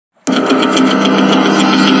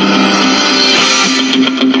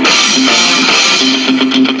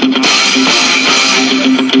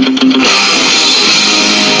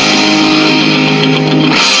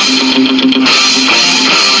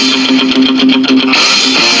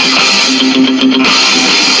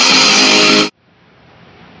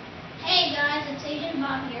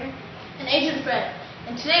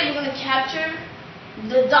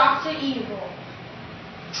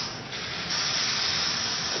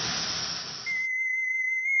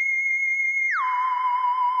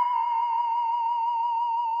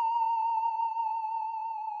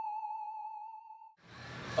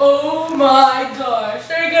my gosh,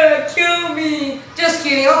 they're gonna kill me! Just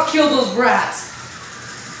kidding, I'll kill those brats.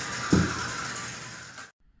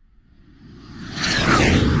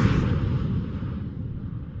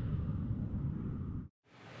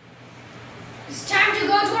 It's time to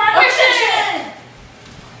go to our mission!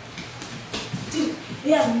 Dude,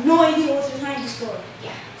 we have no idea what's behind this door.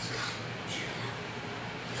 Yeah, let's go.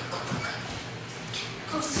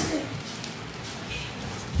 Go this way.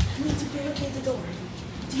 I need to barricade the door.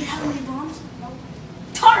 Do you have any bombs? No.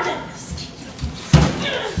 Darn it!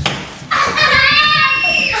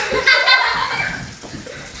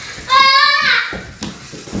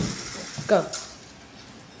 Go.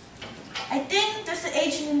 I think there's an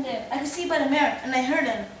agent in there. I can see by the mirror, and I heard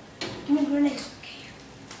him. Give me a grenade.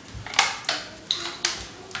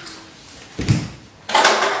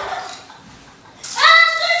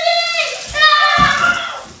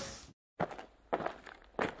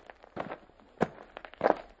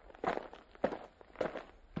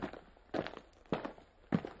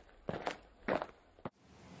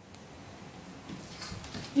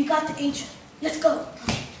 We got the agent. Let's go.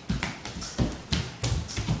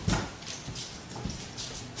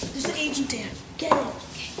 There's an agent there. Get him.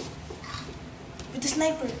 With the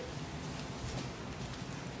sniper.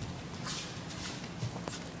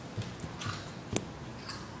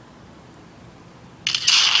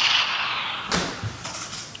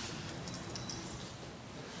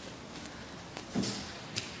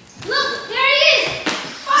 Look, there he is!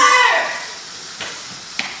 Fire!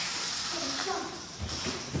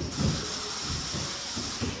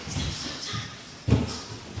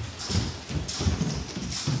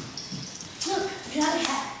 Look, we got a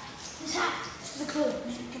hat. This hat. This is a clue.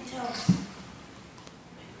 Maybe you can tell us.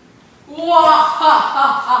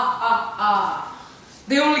 Wahahaha!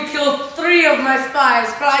 They only killed 3 of my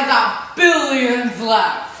spies, but I got billions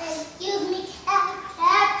left. Excuse me,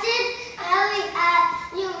 Captain. I only have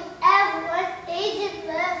you have one agent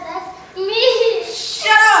left. That's me.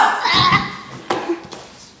 Shut up!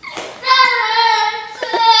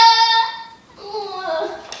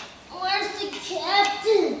 Where's the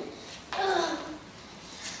captain?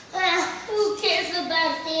 Who cares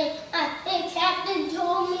about him? The captain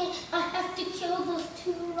told me I have to kill those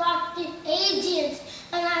 2 rocket agents,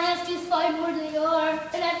 and I have to find where they are,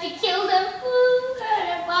 and I have to kill them. And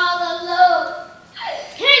I'm all alone.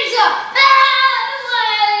 Hands up! What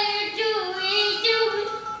are you doing?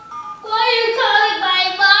 Why are you calling my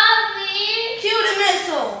mommy? Cue the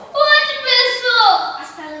missile. What missile?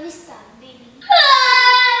 Hasta la vista, baby.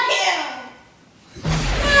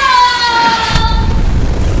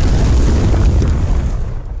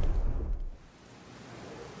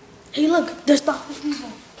 Hey, look. There's the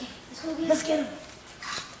people. Okay, let's go get Let's get him.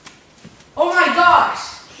 Oh my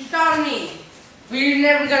gosh! He found me. But you're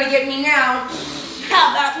never gonna get me now.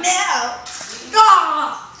 How about now?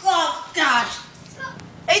 Oh gosh.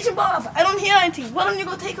 Agent Bob, I don't hear anything. Why don't you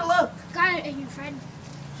go take a look? Got it, Agent Fred.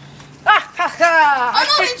 Ha ha ha! Oh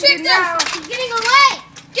no, he tricked us! He's getting away!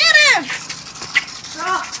 Get him!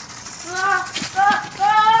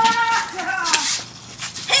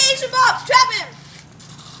 Hey, Agent Bob, trap him!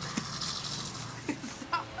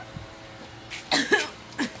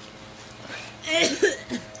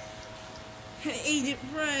 Agent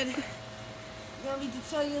Fred, you want me to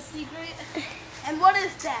tell you a secret? And what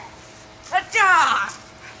is that? Acha!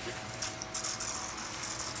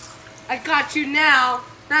 I got you now.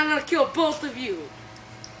 Now I'm gonna kill both of you.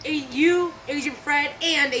 You, Agent Fred,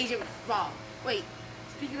 and Agent Bob. Wait,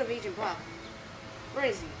 speaking of Agent Bob, where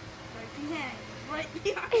is he? Right behind. Right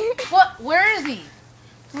behind. What? Where is he?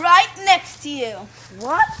 Right next to you.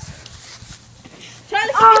 What? Trying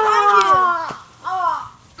to get behind you.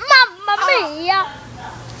 Mamma mia!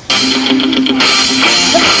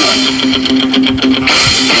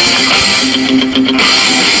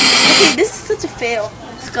 Okay, this is such a fail.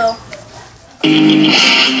 Let's go.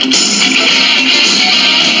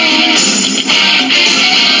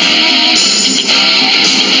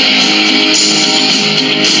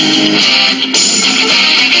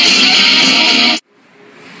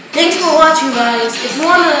 Thanks for watching, guys. If you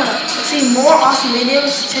want to see more awesome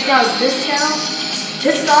videos, check out this channel.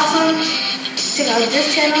 This is awesome. Check out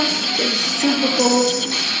this channel. This is super cool.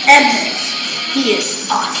 And this. He is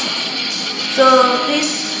awesome. So please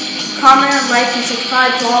comment, like, and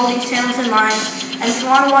subscribe to all these channels and mine. And if you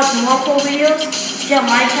want to watch more cool videos, check out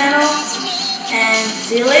my channel. And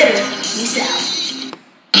see you later. Peace out.